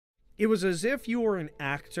It was as if you were an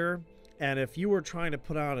actor, and if you were trying to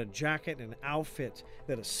put on a jacket and an outfit,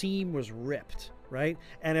 that a seam was ripped, right?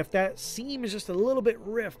 And if that seam is just a little bit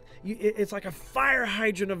ripped, it's like a fire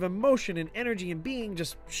hydrant of emotion and energy and being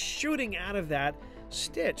just shooting out of that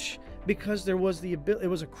stitch, because there was the ability, it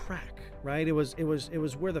was a crack, right? It was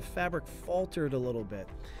where the fabric faltered a little bit.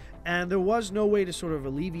 And there was no way to sort of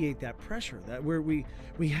alleviate that pressure, that where we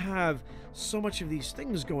have so much of these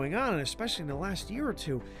things going on, and especially in the last year or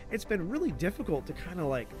two, it's been really difficult to kind of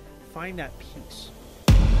like find that peace.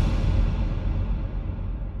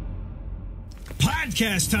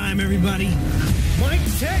 Podcast time, everybody. Mik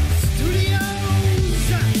Tek Studios.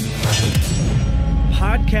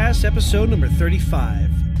 Podcast episode number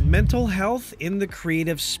 35, Mental Health in the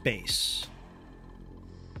Creative Space.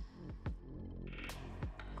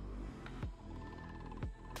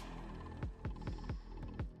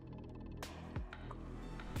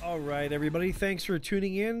 All right, everybody, thanks for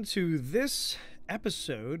tuning in to this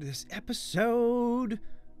episode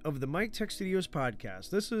of the Mik Tek Studios podcast.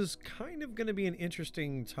 This is kind of going to be an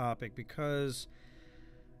interesting topic because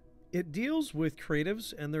it deals with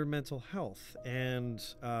creatives and their mental health, and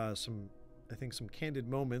some candid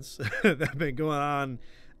moments that have been going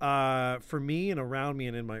on for me and around me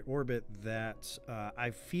and in my orbit that I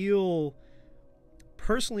feel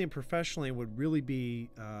personally and professionally would really be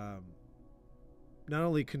not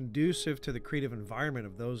only conducive to the creative environment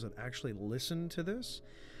of those that actually listen to this,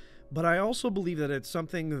 but I also believe that it's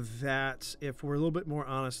something that if we're a little bit more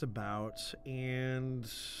honest about, and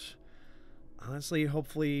honestly,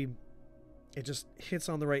 hopefully it just hits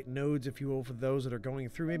on the right nodes, if you will, for those that are going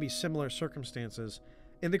through maybe similar circumstances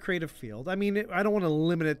in the creative field. I mean, I don't want to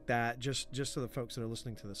limit it that just to the folks that are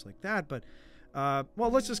listening to this like that, but well,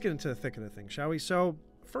 let's just get into the thick of the thing, shall we? So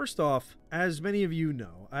first off, as many of you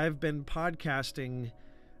know, I've been podcasting.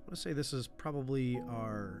 I want to say this is probably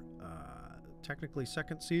our technically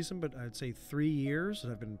second season, but I'd say 3 years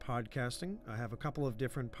that I've been podcasting. I have a couple of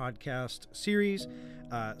different podcast series.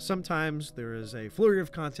 Sometimes there is a flurry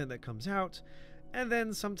of content that comes out, and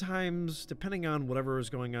then sometimes, depending on whatever is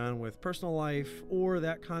going on with personal life or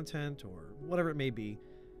that content or whatever it may be,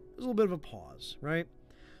 there's a little bit of a pause, right?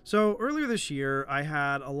 So earlier this year, I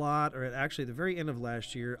had a lot, or actually at the very end of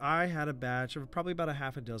last year, I had a batch of probably about a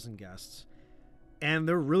half a dozen guests. And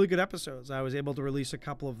they're really good episodes. I was able to release a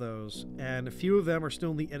couple of those, and a few of them are still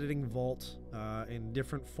in the editing vault in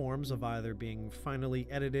different forms of either being finally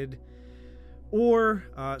edited or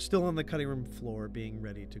still on the cutting room floor being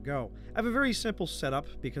ready to go. I have a very simple setup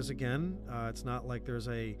because, again, it's not like there's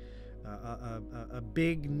a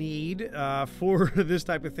big need for this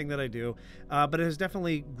type of thing that I do, but it has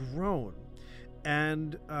definitely grown.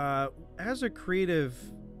 And as a creative,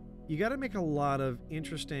 you got to make a lot of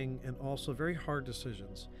interesting and also very hard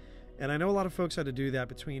decisions. And I know a lot of folks had to do that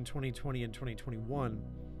between 2020 and 2021.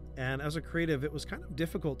 And as a creative, it was kind of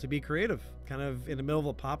difficult to be creative, kind of in the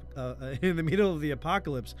middle of the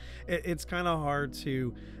apocalypse. It's kind of hard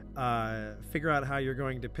to figure out how you're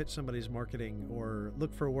going to pitch somebody's marketing or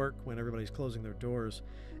look for work when everybody's closing their doors.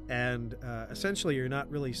 And essentially, you're not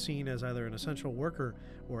really seen as either an essential worker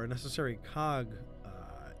or a necessary cog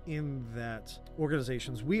in that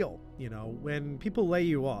organization's wheel. You know, when people lay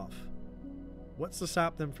you off, what's to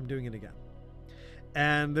stop them from doing it again?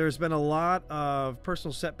 And there's been a lot of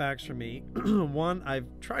personal setbacks for me. One, I've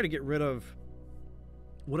tried to get rid of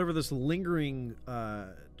whatever this lingering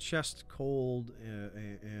chest cold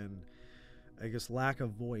and I guess lack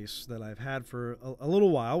of voice that I've had for a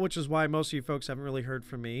little while, which is why most of you folks haven't really heard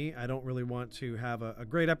from me. I don't really want to have a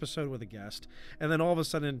great episode with a guest and then all of a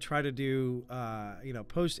sudden try to do,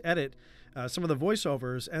 post-edit some of the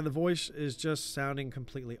voiceovers, and the voice is just sounding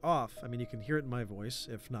completely off. I mean, you can hear it in my voice.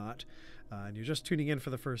 If not, and you're just tuning in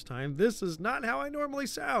for the first time, this is not how I normally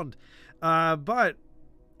sound, but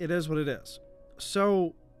it is what it is.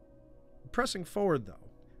 So pressing forward, though,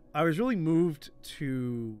 I was really moved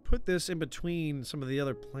to put this in between some of the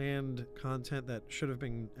other planned content that should have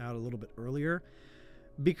been out a little bit earlier,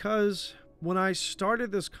 because when I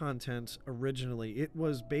started this content originally, it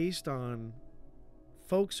was based on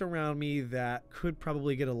folks around me that could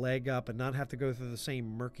probably get a leg up and not have to go through the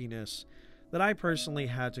same murkiness that I personally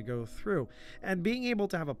had to go through. And being able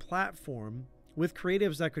to have a platform with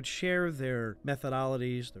creatives that could share their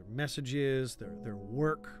methodologies, their messages, their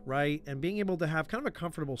work, right? And being able to have kind of a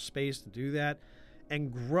comfortable space to do that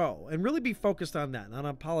and grow and really be focused on that, not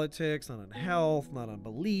on politics, not on health, not on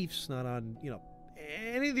beliefs, not on,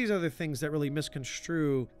 any of these other things that really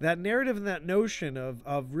misconstrue that narrative and that notion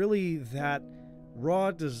of really that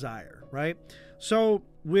raw desire, right? So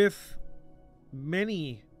with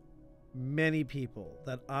many many people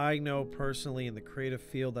that I know personally in the creative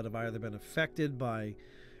field that have either been affected by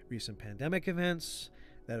recent pandemic events,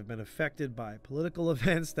 that have been affected by political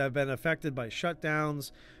events, that have been affected by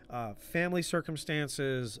shutdowns, family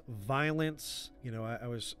circumstances, violence. You know, I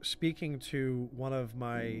was speaking to one of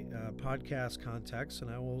my podcast contacts,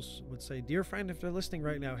 and I would say, dear friend, if they're listening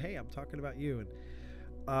right now, hey, I'm talking about you.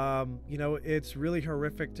 And, you know, it's really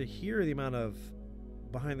horrific to hear the amount of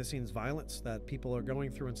behind the scenes violence that people are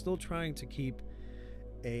going through and still trying to keep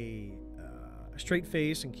a straight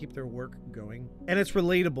face and keep their work going. And it's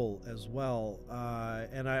relatable as well.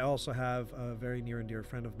 And I also have a very near and dear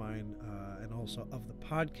friend of mine and also of the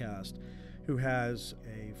podcast who has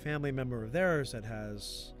a family member of theirs that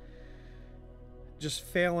has just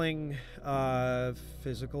failing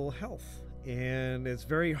physical health. And it's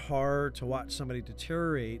very hard to watch somebody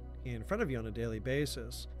deteriorate in front of you on a daily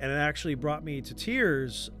basis. And it actually brought me to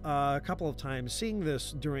tears a couple of times seeing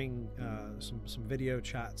this during some video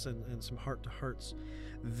chats and some heart-to-hearts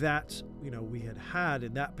that, you know, we had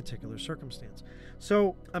in that particular circumstance.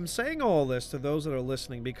 So I'm saying all this to those that are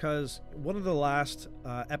listening because one of the last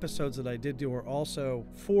episodes that I did do are also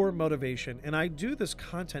for motivation. And I do this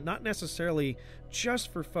content not necessarily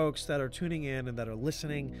just for folks that are tuning in and that are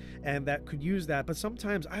listening and that could use that, but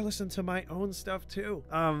sometimes I listen to my own stuff too.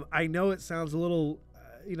 I know it sounds a little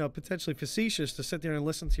you know, potentially facetious to sit there and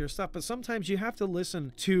listen to your stuff, but sometimes you have to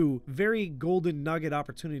listen to very golden nugget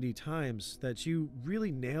opportunity times that you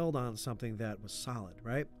really nailed on something that was solid,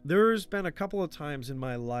 right? There's been a couple of times in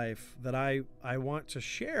my life that I want to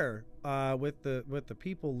share with the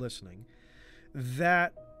people listening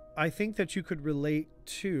that I think that you could relate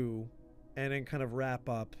to, and then kind of wrap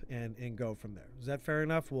up and go from there. Is that fair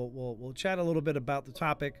enough? We'll chat a little bit about the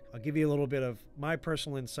topic. I'll give you a little bit of my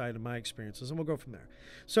personal insight and my experiences, and we'll go from there.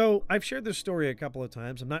 So I've shared this story a couple of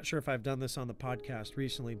times. I'm not sure if I've done this on the podcast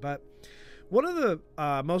recently, but one of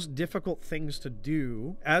the most difficult things to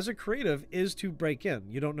do as a creative is to break in.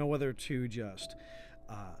 You don't know whether to just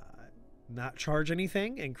not charge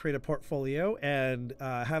anything and create a portfolio and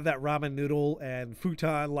have that ramen noodle and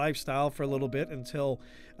futon lifestyle for a little bit until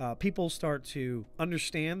people start to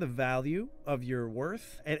understand the value of your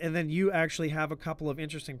worth. And then you actually have a couple of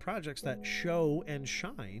interesting projects that show and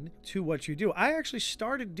shine to what you do. I actually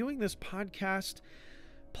started doing this podcast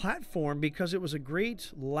platform because it was a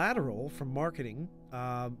great lateral from marketing.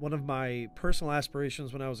 One of my personal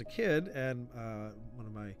aspirations when I was a kid, and one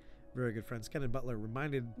of my very good friends, Ken and Butler,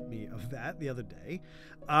 reminded me of that the other day,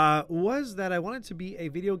 was that I wanted to be a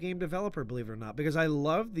video game developer, believe it or not, because I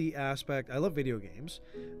love the aspect. I love video games,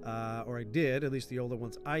 or I did, at least the older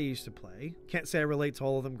ones I used to play. Can't say I relate to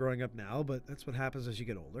all of them growing up now, but that's what happens as you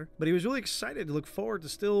get older. But he was really excited to look forward to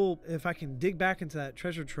still, if I can dig back into that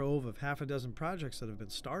treasure trove of half a dozen projects that have been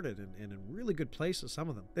started and in really good places, some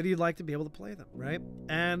of them, that he'd like to be able to play them, right?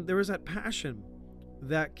 And there was that passion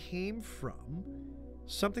that came from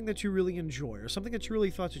something that you really enjoy or something that you really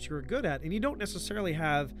thought that you were good at, and you don't necessarily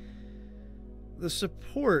have the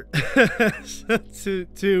support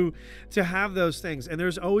to have those things. And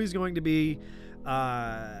there's always going to be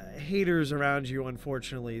haters around you,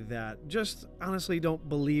 unfortunately, that just honestly don't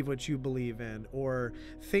believe what you believe in or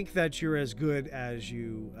think that you're as good as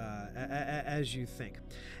you think.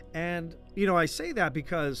 And you know, I say that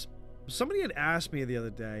because somebody had asked me the other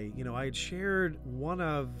day, you know, I had shared one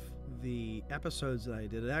of the episodes that I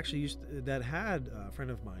did. It actually that had a friend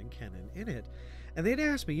of mine, Kenan, in it, and they'd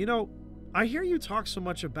asked me, you know, I hear you talk so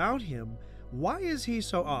much about him. Why is he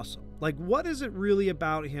so awesome? Like, what is it really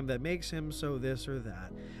about him that makes him so this or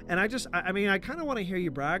that? And I mean, I kind of want to hear you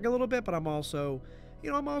brag a little bit, but I'm also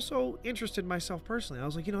interested in myself personally. I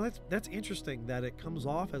was like, you know, that's interesting that it comes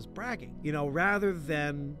off as bragging, you know, rather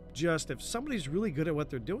than just if somebody's really good at what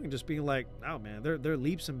they're doing, just being like, oh man, they're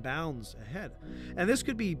leaps and bounds ahead. And this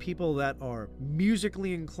could be people that are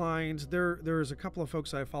musically inclined. There's a couple of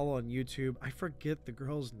folks I follow on YouTube. I forget the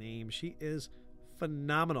girl's name. She is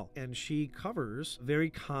phenomenal, and she covers very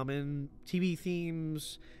common TV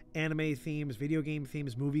themes, anime themes, video game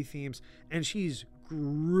themes, movie themes, and she's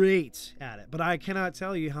great at it. But I cannot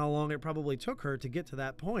tell you how long it probably took her to get to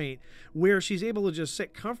that point where she's able to just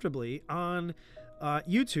sit comfortably on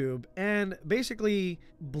YouTube and basically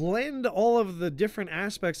blend all of the different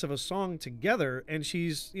aspects of a song together. And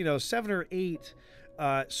she's, you know, 7 or 8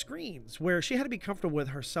 screens where she had to be comfortable with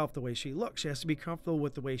herself, the way she looks. She has to be comfortable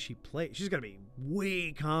with the way she plays. She's got to be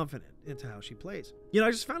way confident into how she plays. You know,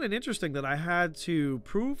 I just found it interesting that I had to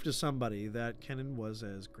prove to somebody that Kenan was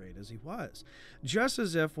as great as he was. Just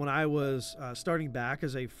as if when I was starting back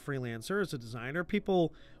as a freelancer, as a designer,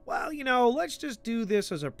 people, well, you know, let's just do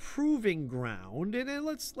this as a proving ground and then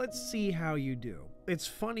let's see how you do. it's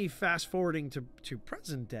funny fast forwarding to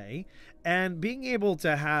present day and being able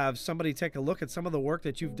to have somebody take a look at some of the work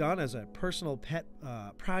that you've done as a personal pet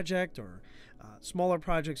project or smaller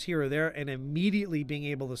projects here or there, and immediately being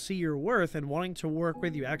able to see your worth and wanting to work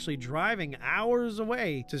with you, actually driving hours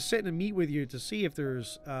away to sit and meet with you to see if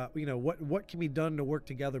there's what can be done to work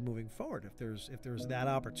together moving forward, if there's that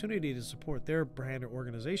opportunity to support their brand or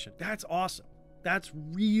organization. That's awesome. That's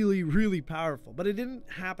really, really powerful. But it didn't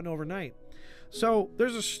happen overnight. So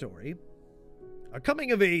there's a story, a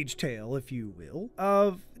coming of age tale, if you will,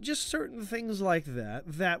 of just certain things like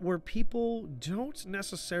that where people don't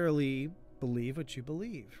necessarily believe what you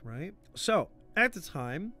believe, right? So at the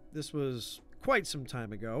time, this was quite some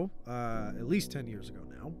time ago, at least 10 years ago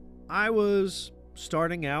now, I was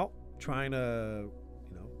starting out trying to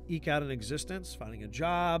eke out an existence, finding a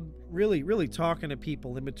job, really talking to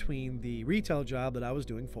people in between the retail job that I was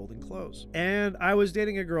doing, folding clothes. And I was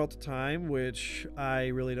dating a girl at the time, which I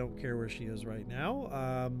really don't care where she is right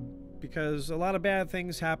now, because a lot of bad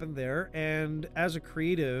things happened there. And as a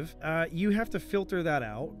creative, you have to filter that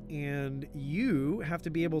out, and you have to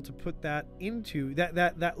be able to put that into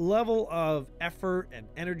that level of effort and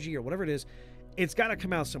energy or whatever it is. It's got to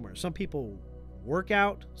come out somewhere. Some people work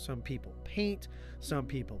out, some people paint, some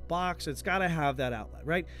people box. It's got to have that outlet,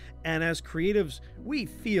 right? And as creatives, we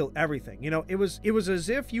feel everything. It was as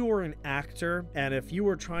if you were an actor, and if you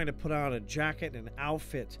were trying to put on a jacket and an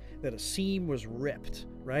outfit that a seam was ripped,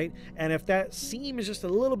 right? And if that seam is just a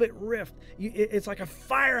little bit ripped, it's like a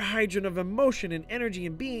fire hydrant of emotion and energy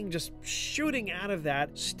and being just shooting out of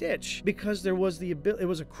that stitch, because there was it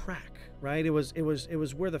was a crack, right? It was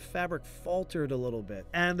where the fabric faltered a little bit,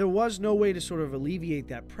 and there was no way to sort of alleviate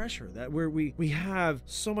that pressure. That where we have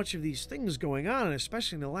so much of these things going on, and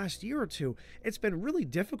especially in the last year or two, it's been really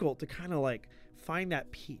difficult to kind of like find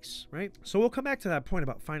that peace, right? So we'll come back to that point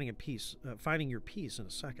about finding your peace in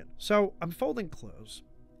a second. So I'm folding clothes,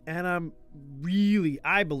 and I'm really,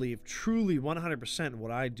 I believe, truly 100%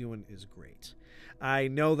 what I do is great. I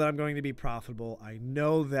know that I'm going to be profitable. I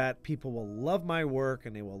know that people will love my work,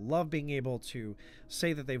 and they will love being able to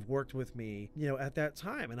say that they've worked with me, at that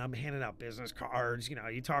time. And I'm handing out business cards.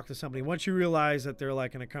 You talk to somebody, once you realize that they're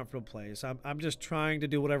like in a comfortable place, I'm just trying to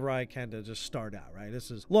do whatever I can to just start out, right?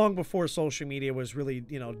 This is long before social media was really,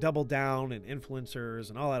 double down and influencers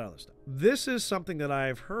and all that other stuff. This is something that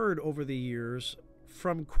I've heard over the years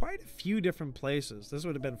from quite a few different places. This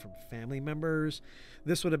would have been from family members.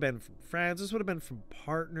 This would have been from friends. This would have been from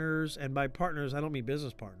partners. And by partners, I don't mean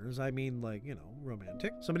business partners. I mean like,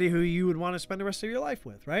 romantic. Somebody who you would want to spend the rest of your life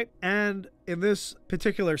with, right? And in this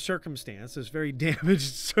particular circumstance, this very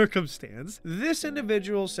damaged circumstance, this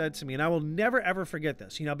individual said to me, and I will never ever forget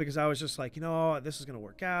this, because I was just like, this is going to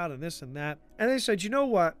work out and this and that. And they said, you know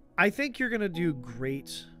what? I think you're going to do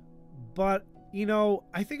great, but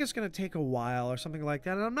I think it's going to take a while or something like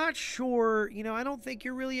that. And I'm not sure, I don't think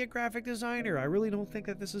you're really a graphic designer. I really don't think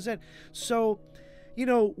that this is it. So,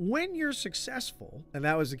 when you're successful, and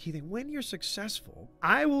that was the key thing, when you're successful,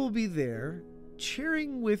 I will be there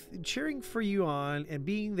cheering for you on and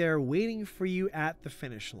being there waiting for you at the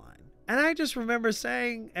finish line. And I just remember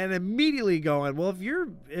saying and immediately going, well, if you're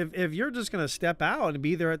just going to step out and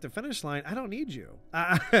be there at the finish line, I don't need you.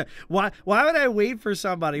 Why would I wait for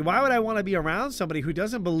somebody? Why would I want to be around somebody who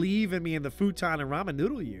doesn't believe in me in the futon and ramen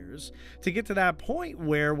noodle years to get to that point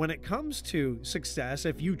where when it comes to success,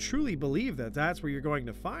 if you truly believe that that's where you're going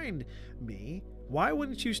to find me, why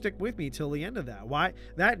wouldn't you stick with me till the end of that? Why?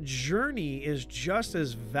 That journey is just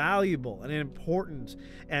as valuable and important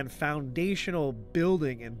and foundational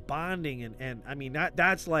building and bonding. And I mean,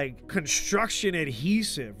 that's like construction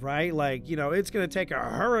adhesive, right? Like, it's going to take a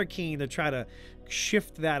hurricane to try to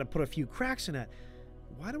shift that and put a few cracks in it.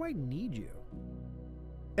 Why do I need you?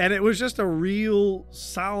 And it was just a real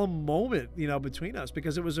solemn moment, between us,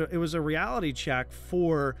 because it was a reality check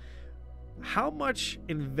for how much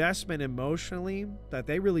investment emotionally that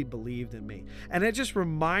they really believed in me. And it just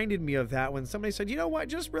reminded me of that when somebody said, you know what,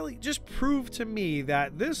 just prove to me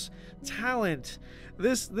that this talent,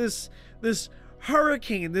 this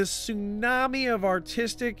hurricane, this tsunami of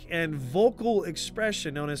artistic and vocal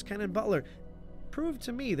expression known as Ken Butler, prove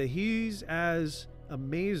to me that he's as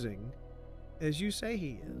amazing as you say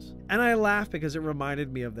he is. And I laugh because it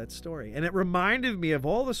reminded me of that story. And it reminded me of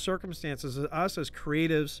all the circumstances of us as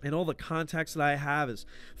creatives and all the contacts that I have as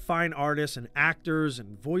fine artists and actors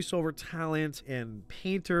and voiceover talent and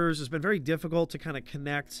painters. It's been very difficult to kind of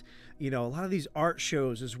connect, a lot of these art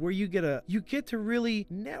shows is where you get to really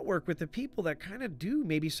network with the people that kind of do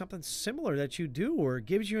maybe something similar that you do, or it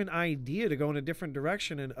gives you an idea to go in a different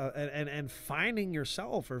direction, and finding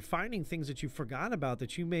yourself, or finding things that you forgot about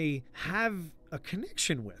that you may have a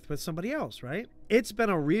connection with somebody else, right? It's been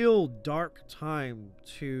a real dark time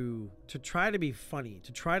to try to be funny,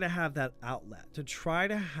 to try to have that outlet, to try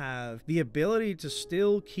to have the ability to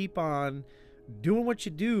still keep on doing what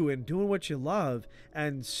you do and doing what you love,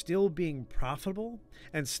 and still being profitable,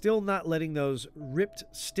 and still not letting those ripped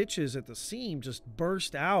stitches at the seam just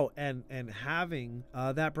burst out and having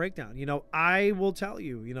that breakdown. I will tell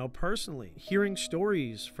you, personally, hearing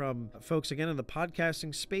stories from folks, again, in the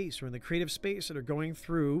podcasting space or in the creative space that are going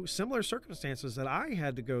through similar circumstances that I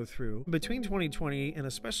had to go through between 2020 and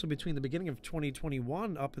especially between the beginning of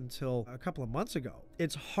 2021 up until a couple of months ago.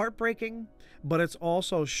 It's heartbreaking, but it's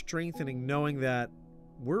also strengthening knowing that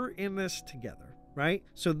we're in this together, right?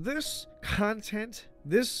 So this content,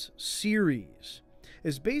 this series,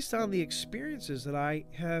 is based on the experiences that I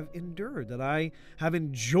have endured, that I have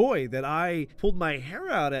enjoyed, that I pulled my hair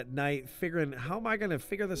out at night figuring, how am I going to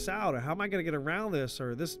figure this out, or how am I going to get around this,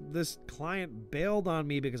 or this client bailed on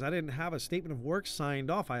me because I didn't have a statement of work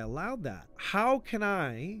signed off. I allowed that. How can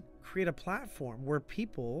I create a platform where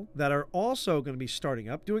people that are also going to be starting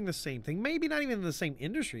up, doing the same thing, maybe not even in the same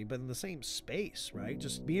industry, but in the same space, right?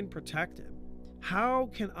 Just being protected. How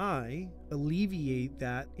can I alleviate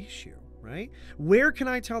that issue, right? Where can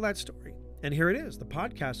I tell that story? And here it is, the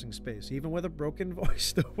podcasting space, even with a broken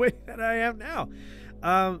voice the way that I am now.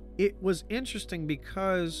 It was interesting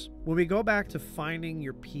because when we go back to finding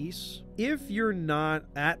your peace, if you're not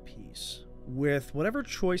at peace with whatever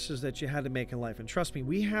choices that you had to make in life, and trust me,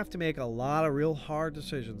 we have to make a lot of real hard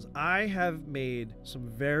decisions. I have made some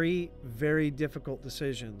very, very difficult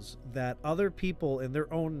decisions that other people in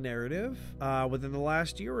their own narrative within the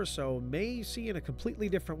last year or so may see in a completely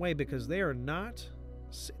different way, because they are not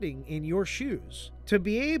sitting in your shoes. To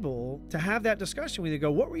be able to have that discussion with you,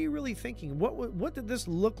 go, what were you really thinking? What did this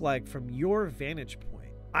look like from your vantage point?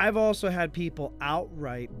 I've also had people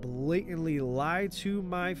outright blatantly lie to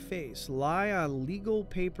my face, lie on legal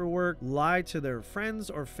paperwork, lie to their friends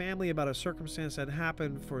or family about a circumstance that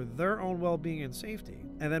happened for their own well-being and safety,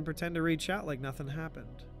 and then pretend to reach out like nothing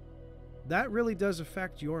happened. That really does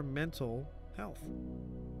affect your mental health.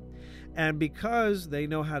 And because they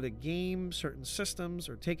know how to game certain systems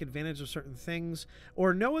or take advantage of certain things,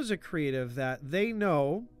 or know as a creative that they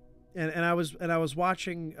know. And I was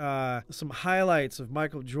watching some highlights of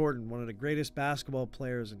Michael Jordan, one of the greatest basketball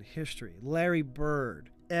players in history, Larry Bird,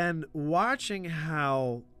 and watching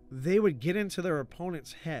how they would get into their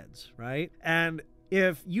opponents' heads, right? And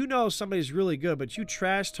if you know somebody's really good, but you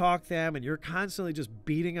trash talk them and you're constantly just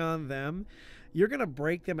beating on them, you're going to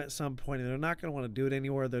break them at some point, and they're not going to want to do it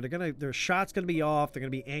anymore. Their shot's going to be off. They're going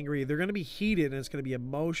to be angry. They're going to be heated, and it's going to be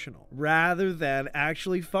emotional, rather than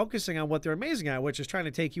actually focusing on what they're amazing at, which is trying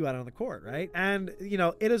to take you out on the court, right? And,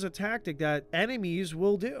 it is a tactic that enemies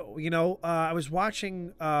will do. I was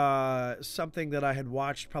watching something that I had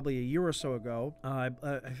watched probably a year or so ago. I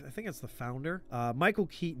think it's the founder. Michael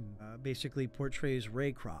Keaton basically portrays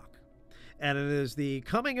Ray Kroc. And it is the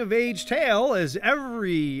coming-of-age tale, as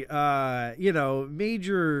every,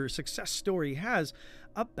 major success story has,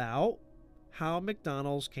 about how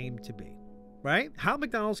McDonald's came to be, right? How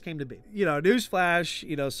McDonald's came to be.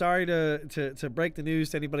 Newsflash, sorry to break the news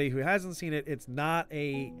to anybody who hasn't seen it. It's not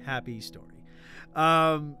a happy story.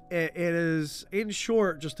 It is, in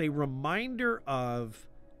short, just a reminder of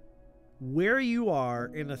where you are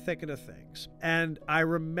in the thicket of things. And I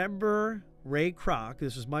remember Ray Kroc,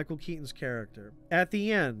 this is Michael Keaton's character, at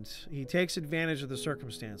the end, he takes advantage of the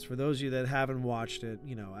circumstance. For those of you that haven't watched it,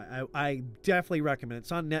 I definitely recommend it.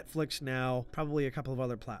 It's on Netflix now, probably a couple of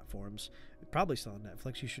other platforms. Probably still on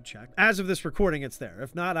Netflix, you should check. As of this recording, it's there.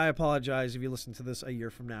 If not, I apologize if you listen to this a year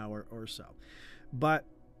from now or so. But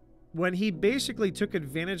when he basically took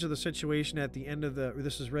advantage of the situation at the end of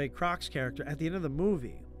this is Ray Kroc's character, at the end of the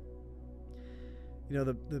movie,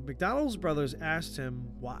 the McDonald's brothers asked him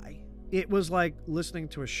why. It was like listening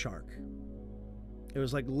to a shark. It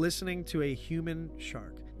was like listening to a human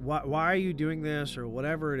shark. Why are you doing this, or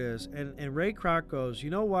whatever it is? And Ray Kroc goes, you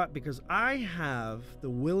know what? Because I have the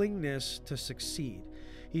willingness to succeed.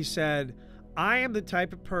 He said, I am the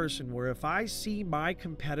type of person where if I see my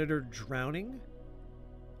competitor drowning,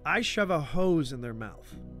 I shove a hose in their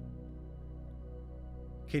mouth.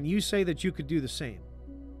 Can you say that you could do the same?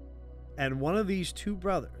 And one of these two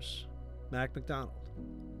brothers, Mac McDonald,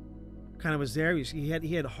 kind of was there. He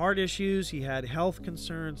had heart issues, he had health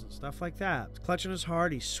concerns and stuff like that. He's clutching his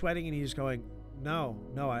heart, he's sweating, and he's going,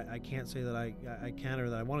 no, I can't say that I can or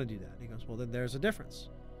that I want to do that. He goes, well, then there's a difference.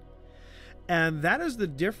 And that is the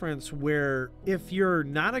difference where if you're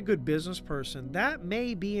not a good business person, that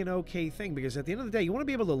may be an okay thing, because at the end of the day, you want to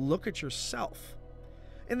be able to look at yourself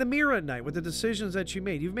in the mirror at night with the decisions that you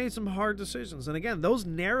made. You've made some hard decisions. And again, those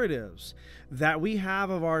narratives that we have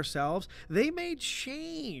of ourselves, they may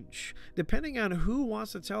change depending on who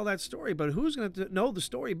wants to tell that story. But who's going to know the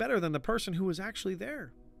story better than the person who was actually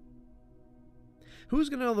there? Who's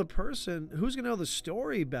going to know who's going to know the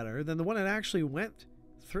story better than the one that actually went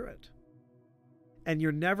through it? And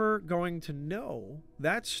you're never going to know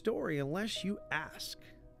that story unless you ask.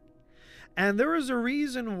 And there is a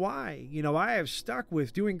reason why, I have stuck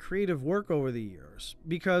with doing creative work over the years,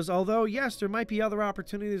 because although, yes, there might be other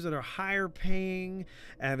opportunities that are higher paying,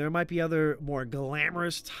 and there might be other more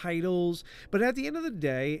glamorous titles, but at the end of the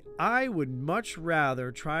day, I would much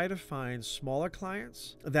rather try to find smaller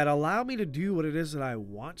clients that allow me to do what it is that I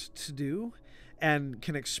want to do and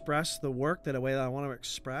can express the work the way that I want to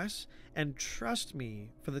express, and trust me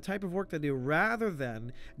for the type of work that I do, rather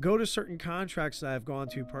than go to certain contracts that I've gone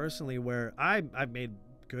to personally where I've made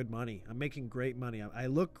good money. I'm making great money. I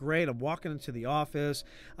look great. I'm walking into the office.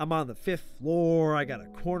 I'm on the 5th floor. I got a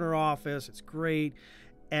corner office. It's great.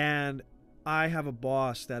 And I have a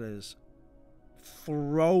boss that is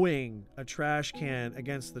throwing a trash can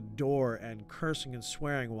against the door and cursing and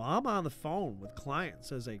swearing while I'm on the phone with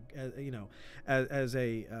clients as a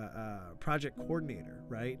project coordinator,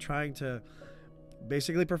 right? Trying to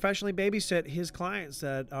basically professionally babysit his clients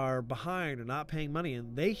that are behind or not paying money,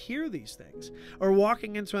 and they hear these things. Or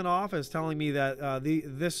walking into an office telling me that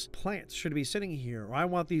this plant should be sitting here, or I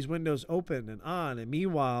want these windows open and on, and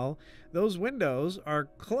meanwhile those windows are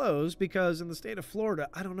closed because in the state of Florida,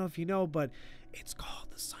 I don't know if you know, but it's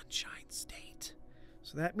called the Sunshine State.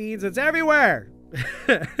 So that means it's everywhere.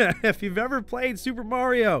 If you've ever played Super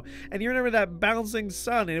Mario and you remember that bouncing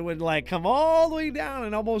sun, and it would like come all the way down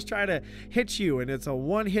and almost try to hit you, and it's a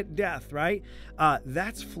one-hit death, right?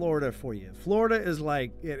 That's Florida for you. Florida is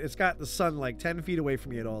like, it's got the sun like 10 feet away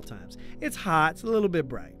from you at all times. It's hot. It's a little bit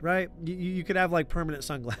bright, right? You could have like permanent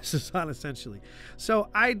sunglasses on, essentially. So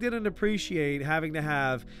I didn't appreciate having to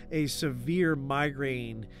have a severe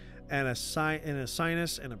migraine and a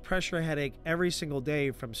sinus and a pressure headache every single day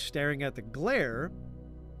from staring at the glare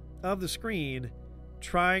of the screen,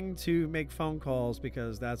 trying to make phone calls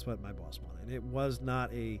because that's what my boss wanted. It was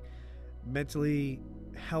not a mentally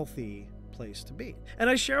healthy place to be. And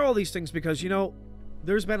I share all these things because,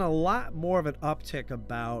 there's been a lot more of an uptick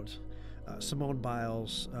about Simone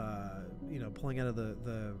Biles, pulling out of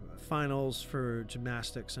the finals for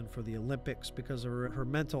gymnastics and for the Olympics because of her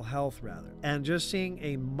mental health, rather. And just seeing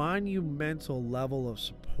a monumental level of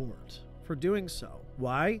support for doing so.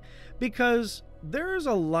 Why? Because there's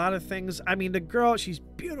a lot of things. I mean, the girl, she's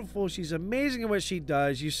beautiful. She's amazing at what she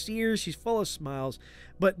does. You see her, she's full of smiles.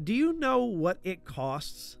 But do you know what it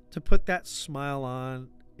costs to put that smile on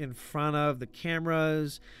in front of the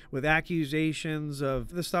cameras with accusations of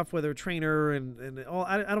the stuff with her trainer and all?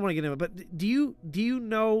 I don't want to get into it, but do you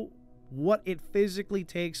know what it physically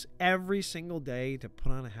takes every single day to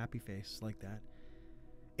put on a happy face like that?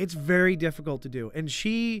 It's very difficult to do. And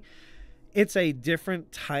it's a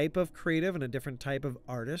different type of creative and a different type of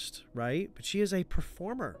artist, right? But she is a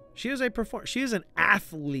performer. She is an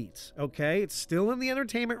athlete, okay? It's still in the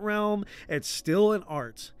entertainment realm. It's still an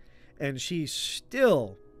art. And she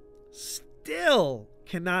still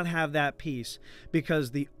cannot have that peace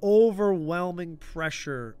because the overwhelming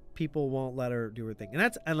pressure, people won't let her do her thing. And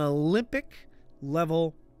that's an Olympic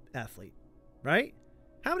level athlete, right?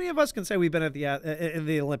 How many of us can say we've been in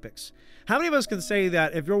the Olympics? How many of us can say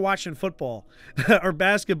that if you're watching football or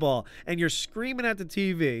basketball and you're screaming at the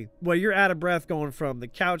TV, well, you're out of breath going from the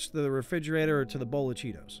couch to the refrigerator or to the bowl of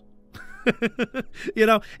Cheetos?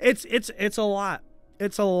 It's a lot.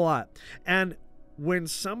 It's a lot. And when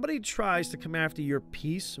somebody tries to come after your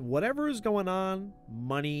peace, whatever is going on,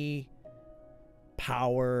 money,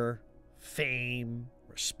 power, fame,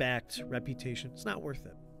 respect, reputation, it's not worth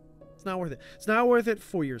it. It's not worth it. It's not worth it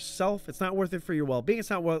for yourself. It's not worth it for your well-being. It's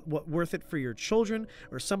not worth it for your children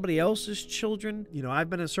or somebody else's children. I've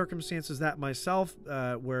been in circumstances that myself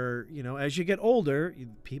where, as you get older,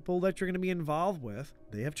 people that you're going to be involved with,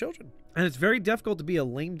 they have children. And it's very difficult to be a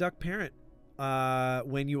lame duck parent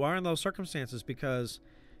when you are in those circumstances because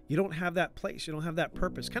you don't have that place. You don't have that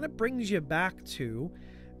purpose. Kind of brings you back to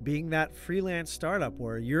being that freelance startup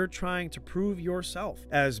where you're trying to prove yourself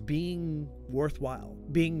as being worthwhile,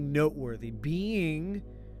 being noteworthy, being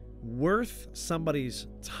worth somebody's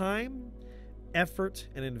time, effort,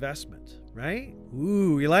 and investment. right?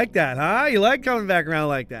 Ooh, you like that, huh? You like coming back around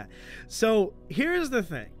like that. So here's the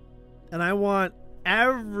thing, and I want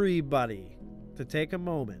everybody to take a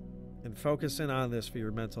moment and focus in on this for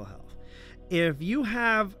your mental health. If you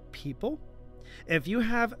have people, if you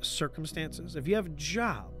have circumstances, if you have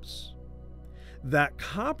jobs that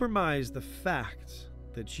compromise the fact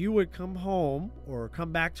that you would come home or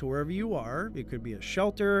come back to wherever you are, it could be a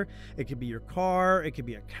shelter, it could be your car, it could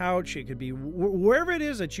be a couch, it could be wherever it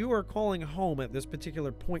is that you are calling home at this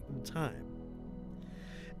particular point in time.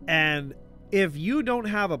 And if you don't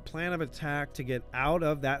have a plan of attack to get out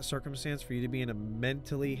of that circumstance, for you to be in a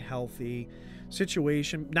mentally healthy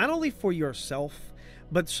situation, not only for yourself,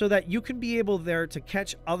 but so that you can be able there to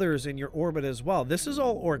catch others in your orbit as well. This is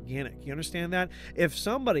all organic. You understand that? If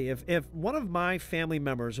somebody, if one of my family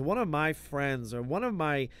members, or one of my friends, or one of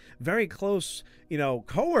my very close,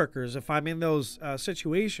 coworkers, if I'm in those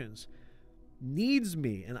situations, needs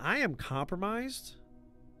me and I am compromised,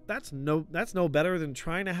 that's no better than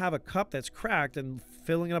trying to have a cup that's cracked and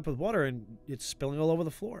filling it up with water and it's spilling all over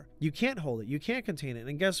the floor. You can't hold it. You can't contain it.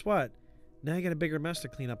 And guess what? Now you get a bigger mess to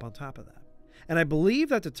clean up on top of that. And I believe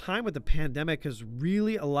that the time with the pandemic has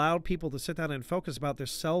really allowed people to sit down and focus about their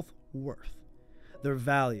self-worth, their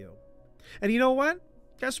value. And you know what?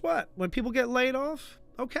 Guess what? When people get laid off,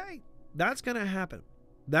 okay, that's going to happen.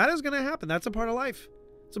 That is going to happen. That's a part of life.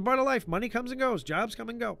 It's a part of life. Money comes and goes. Jobs come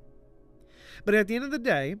and go. But at the end of the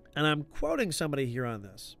day, and I'm quoting somebody here on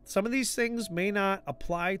this, some of these things may not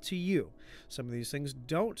apply to you. Some of these things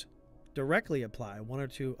don't directly apply. One or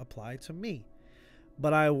two apply to me.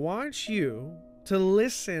 But I want you to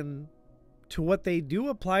listen to what they do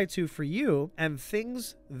apply to for you and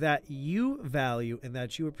things that you value and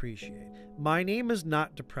that you appreciate. My name is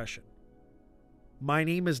not depression. My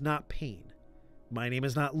name is not pain. My name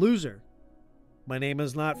is not loser. My name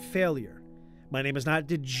is not failure. My name is not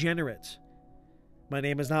degenerate. My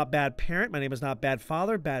name is not bad parent. My name is not bad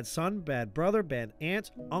father, bad son, bad brother, bad aunt,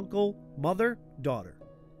 uncle, mother, daughter.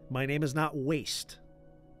 My name is not waste.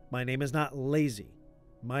 My name is not lazy.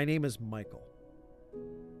 My name is Michael.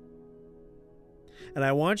 And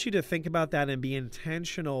I want you to think about that and be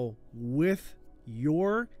intentional with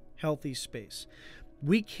your healthy space.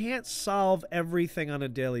 We can't solve everything on a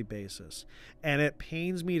daily basis. And it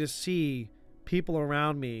pains me to see people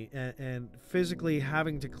around me and physically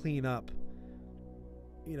having to clean up.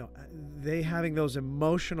 They having those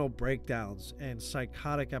emotional breakdowns and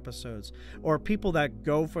psychotic episodes, or people that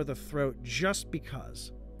go for the throat just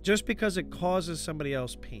because it causes somebody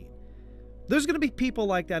else pain. There's going to be people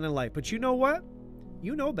like that in life, but you know what?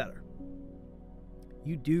 You know better.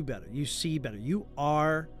 You do better. You see better. You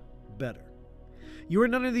are better. You are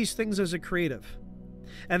none of these things as a creative.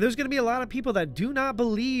 And there's going to be a lot of people that do not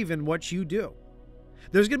believe in what you do.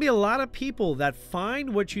 There's going to be a lot of people that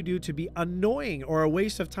find what you do to be annoying or a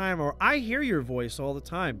waste of time, or I hear your voice all the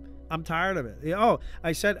time. I'm tired of it. Oh,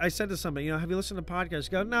 I said to somebody, have you listened to podcasts?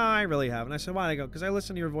 Go, no, I really haven't. I said, why? I go, because I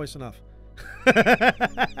listen to your voice enough.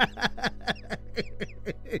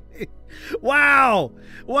 Wow.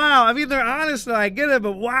 I mean, they're honest and I get it,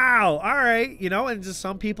 but wow. All right. And just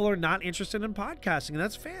some people are not interested in podcasting. And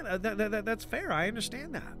that's fair. That's fair. I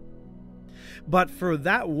understand that. But for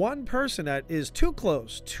that one person that is too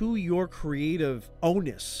close to your creative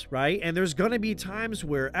onus, right? And there's going to be times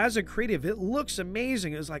where, as a creative, it looks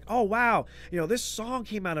amazing. It's like, oh, wow, this song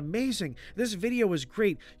came out amazing. This video was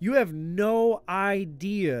great. You have no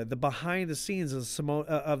idea the behind the scenes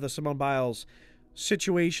of the Simone Biles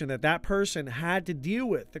situation that person had to deal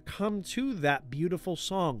with to come to that beautiful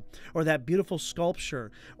song, or that beautiful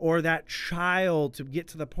sculpture, or that child to get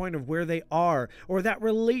to the point of where they are, or that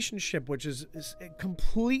relationship which is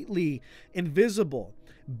completely invisible,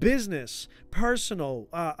 business, personal,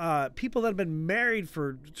 people that have been married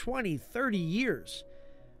for 20, 30 years.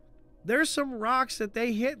 There's some rocks that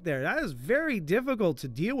they hit there. That is very difficult to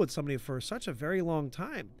deal with somebody for such a very long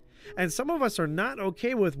time. And some of us are not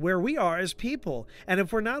okay with where we are as people. And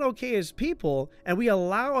if we're not okay as people, and we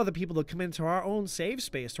allow other people to come into our own safe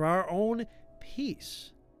space, to our own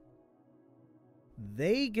peace,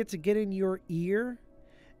 they get to get in your ear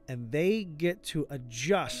and they get to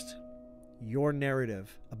adjust your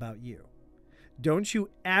narrative about you. Don't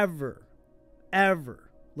you ever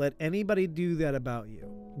let anybody do that about you.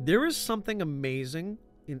 There is something amazing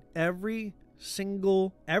in every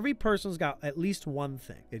person's got at least one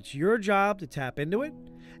thing. It's your job to tap into it.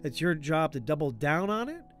 It's your job to double down on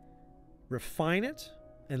it, refine it,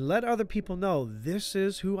 and let other people know this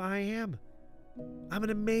is who I am. I'm an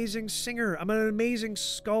amazing singer. I'm an amazing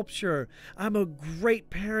sculptor. I'm a great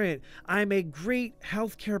parent. I'm a great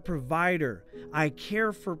healthcare provider. I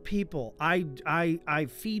care for people. I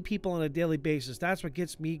feed people on a daily basis. That's what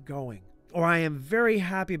gets me going. Or I am very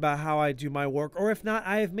happy about how I do my work. Or if not,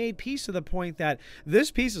 I have made peace to the point that this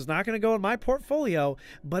piece is not going to go in my portfolio,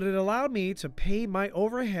 but it allowed me to pay my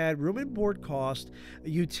overhead, room and board cost,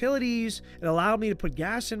 utilities. It allowed me to put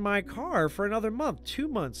gas in my car for another month, 2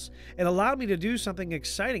 months. It allowed me to do something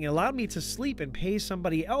exciting. It allowed me to sleep and pay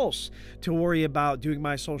somebody else to worry about doing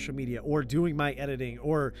my social media or doing my editing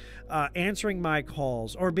or answering my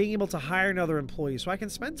calls or being able to hire another employee so I can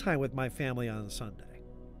spend time with my family on Sunday.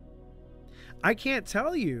 I can't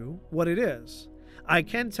tell you what it is. I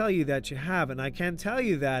can tell you that you have, and I can tell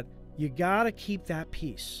you that you got to keep that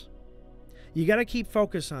peace. You got to keep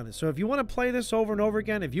focus on it. So if you want to play this over and over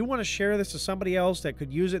again, if you want to share this to somebody else that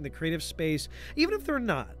could use it in the creative space, even if they're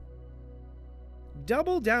not,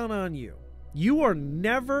 double down on you. You are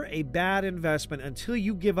never a bad investment until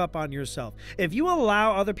you give up on yourself. If you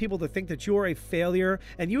allow other people to think that you are a failure,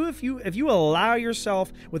 and if you allow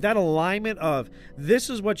yourself with that alignment of this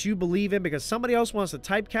is what you believe in because somebody else wants to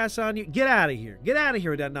typecast on you, get out of here. Get out of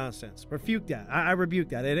here with that nonsense. Rebuke that. I rebuke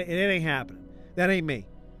that. It ain't happening. That ain't me.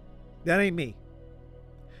 That ain't me.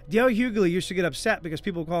 Dale Hughley used to get upset because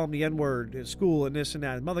people call him the N-word at school and this and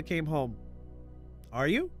that. His mother came home. Are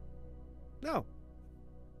you? No.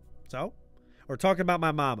 So? Or talking about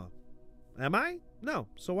my mama. Am I? No.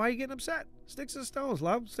 So why are you getting upset? Sticks and stones,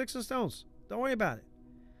 love. Sticks and stones. Don't worry about it.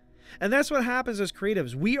 And that's what happens as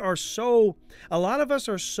creatives. A lot of us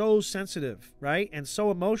are so sensitive, right? And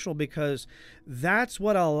so emotional because that's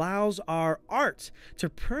what allows our art to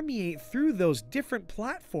permeate through those different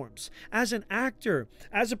platforms. As an actor,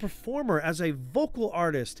 as a performer, as a vocal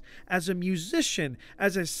artist, as a musician,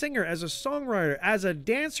 as a singer, as a songwriter, as a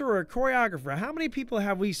dancer or a choreographer. How many people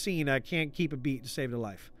have we seen can't keep a beat to save their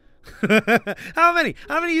life? How many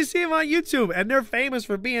you see them on YouTube and they're famous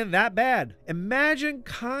for being that bad? Imagine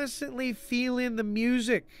constantly feeling the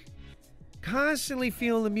music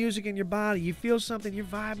in your body. You feel something, you're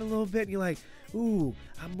vibing a little bit, and you're like, ooh,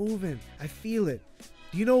 I'm moving, I feel it.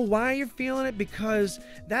 Do you know why you're feeling it? Because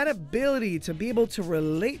that ability to be able to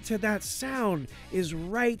relate to that sound is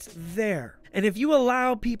right there. And if you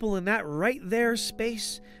allow people in that right there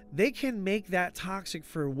space, they can make that toxic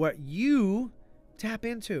for what you tap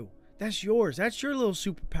into. That's yours. That's your little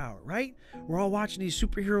superpower, right? We're all watching these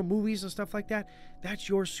superhero movies and stuff like that. That's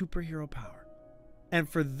your superhero power. And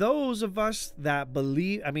for those of us that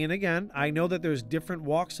believe, again, I know that there's different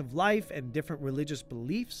walks of life and different religious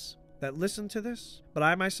beliefs that listen to this, but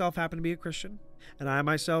I myself happen to be a Christian, and I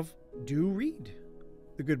myself do read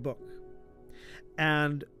the good book.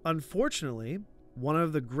 And unfortunately, one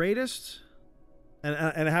of the greatest, and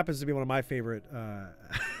it happens to be one of my favorite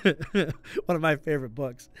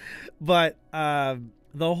books, but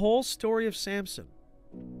the whole story of Samson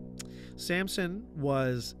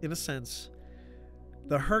was, in a sense,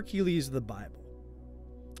 the Hercules of the Bible.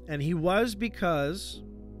 And he was because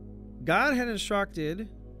God had instructed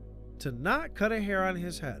to not cut a hair on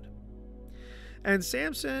his head. And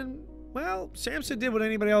Samson did what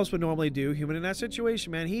anybody else would normally do, human in that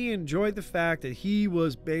situation, man. He enjoyed the fact that he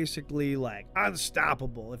was basically like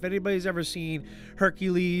unstoppable. If anybody's ever seen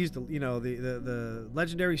Hercules, the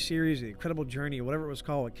legendary series, The Incredible Journey, or whatever it was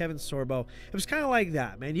called with Kevin Sorbo, it was kind of like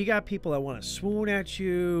that, man. You got people that want to swoon at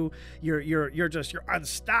you. You're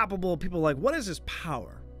unstoppable. People are like, what is this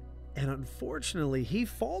power? And unfortunately, he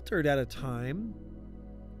faltered at a time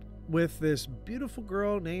with this beautiful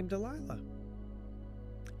girl named Delilah.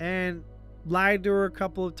 And lied to her a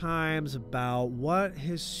couple of times about what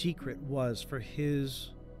his secret was for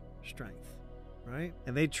his strength, right?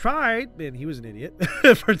 And they tried, and he was an idiot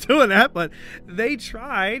for doing that, but they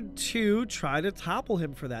tried to topple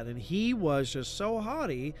him for that. And he was just so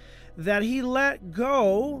haughty that he let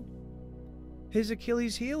go his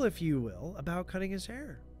Achilles heel, if you will, about cutting his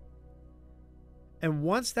hair. And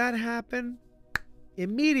once that happened,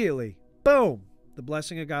 immediately, boom, the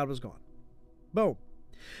blessing of God was gone. Boom.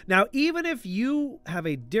 Now, even if you have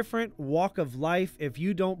a different walk of life, if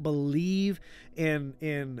you don't believe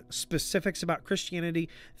in specifics about Christianity,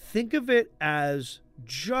 think of it as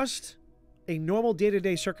just a normal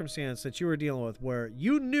day-to-day circumstance that you were dealing with where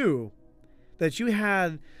you knew that you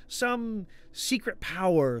had some secret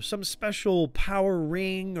power, some special power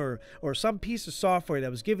ring or some piece of software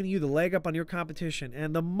that was giving you the leg up on your competition.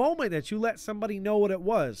 And the moment that you let somebody know what it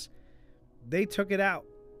was, they took it out.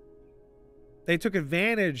 They took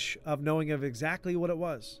advantage of knowing of exactly what it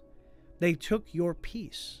was. They took your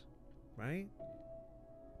peace, right?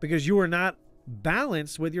 Because you were not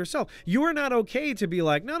balanced with yourself. You are not okay to be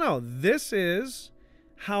like, no, this is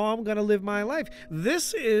how I'm going to live my life.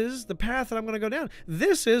 This is the path that I'm going to go down.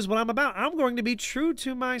 This is what I'm about. I'm going to be true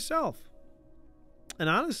to myself. And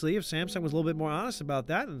honestly, if Samson was a little bit more honest about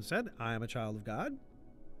that and said, I am a child of God,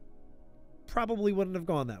 probably wouldn't have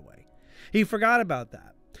gone that way. He forgot about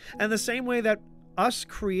that. And the same way that us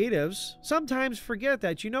creatives sometimes forget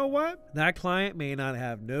that, you know what? That client may not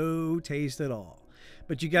have no taste at all.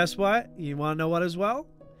 But you guess what? You want to know what as well?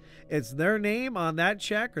 It's their name on that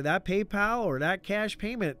check or that PayPal or that cash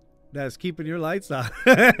payment that's keeping your lights on.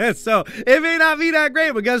 So it may not be that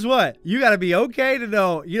great, but guess what? You got to be okay to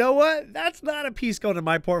know, you know what? That's not a piece going to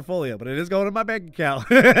my portfolio, but it is going to my bank account.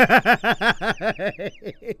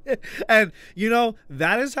 And, you know,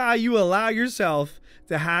 that is how you allow yourself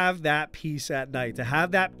to have that peace at night, to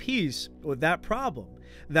have that peace with that problem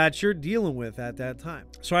that you're dealing with at that time.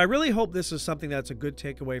 So I really hope this is something that's a good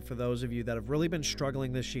takeaway for those of you that have really been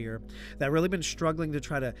struggling this year, that really been struggling to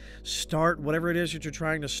try to start whatever it is that you're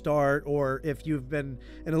trying to start, or if you've been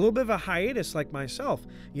in a little bit of a hiatus like myself.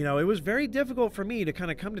 You know, it was very difficult for me to kind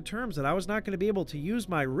of come to terms that I was not going to be able to use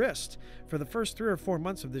my wrist for the first 3 or 4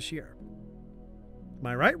 months of this year.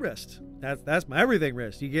 My right wrist. That's my everything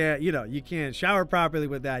wrist. You can't, you can't shower properly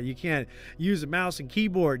with that. You can't use a mouse and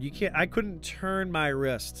keyboard. I couldn't turn my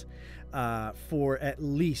wrist for at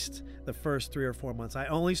least the first 3 or 4 months. I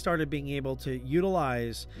only started being able to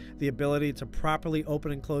utilize the ability to properly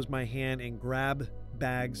open and close my hand and grab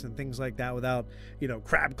bags and things like that without,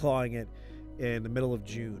 crab clawing it in the middle of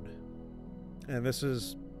June. And this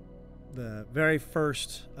is the very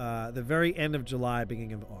end of July,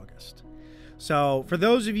 beginning of August. So for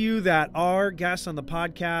those of you that are guests on the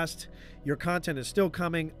podcast, your content is still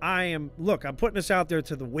coming. I'm putting this out there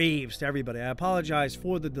to the waves, to everybody. I apologize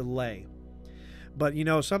for the delay. But,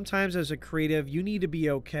 sometimes as a creative, you need to be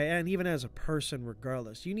okay. And even as a person,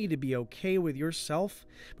 regardless, you need to be okay with yourself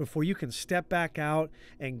before you can step back out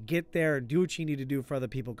and get there and do what you need to do for other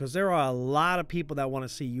people. Because there are a lot of people that want to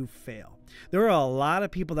see you fail. There are a lot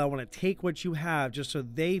of people that want to take what you have just so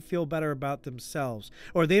they feel better about themselves,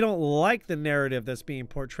 or they don't like the narrative that's being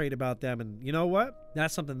portrayed about them. And you know what?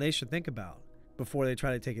 That's something they should think about before they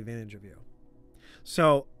try to take advantage of you.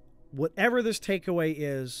 So whatever this takeaway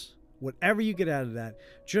is, whatever you get out of that,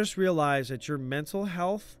 just realize that your mental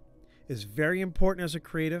health is very important as a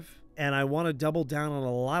creative. And I want to double down on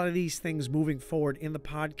a lot of these things moving forward in the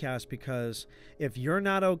podcast, because if you're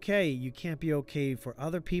not okay, you can't be okay for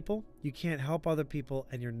other people. You can't help other people,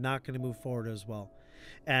 and you're not going to move forward as well.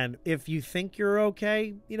 And if you think you're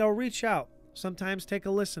okay, reach out. Sometimes take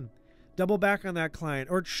a listen. Double back on that client,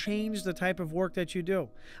 or change the type of work that you do.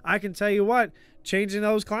 I can tell you what, changing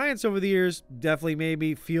those clients over the years definitely made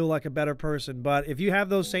me feel like a better person. But if you have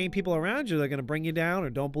those same people around you that are going to bring you down or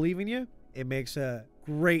don't believe in you, it makes a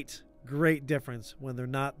great difference when they're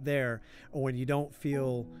not there, or when you don't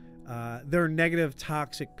feel their negative,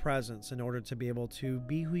 toxic presence in order to be able to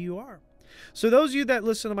be who you are. So those of you that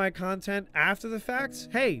listen to my content after the fact,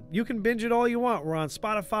 hey, you can binge it all you want. We're on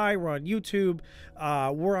Spotify, we're on YouTube,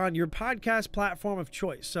 we're on your podcast platform of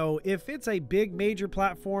choice. So if it's a big major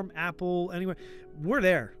platform, Apple, anywhere, we're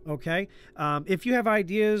there, okay? If you have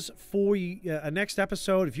ideas for a next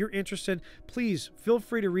episode, if you're interested, please feel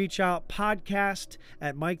free to reach out,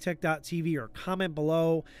 podcast@miktek.tv, or comment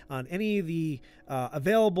below on any of the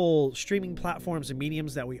available streaming platforms and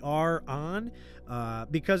mediums that we are on.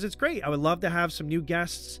 Because it's great. I would love to have some new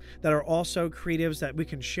guests that are also creatives that we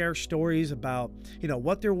can share stories about,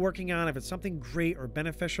 what they're working on. If it's something great or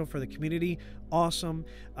beneficial for the community, awesome.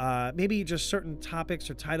 Maybe just certain topics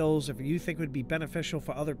or titles, if you think would be beneficial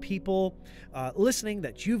for other people listening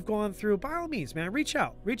that you've gone through, by all means, man, reach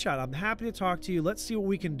out. I'm happy to talk to you. Let's see what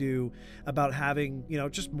we can do about having,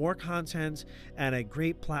 just more content and a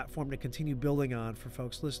great platform to continue building on for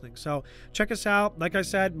folks listening. So check us out. Like I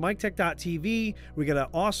said, MikTek.tv. We got an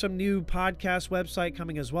awesome new podcast website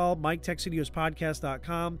coming as well, Mik Tek Studios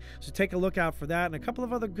podcast.com. So take a look out for that, and a couple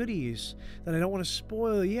of other goodies that I don't want to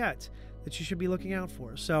spoil yet that you should be looking out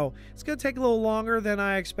for. So it's going to take a little longer than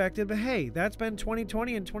I expected, but hey, that's been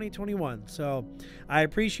 2020 and 2021. So I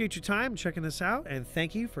appreciate your time checking this out, and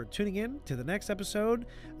thank you for tuning in to the next episode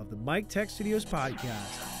of the Mik Tek Studios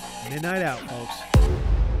podcast. MidKnight out, folks.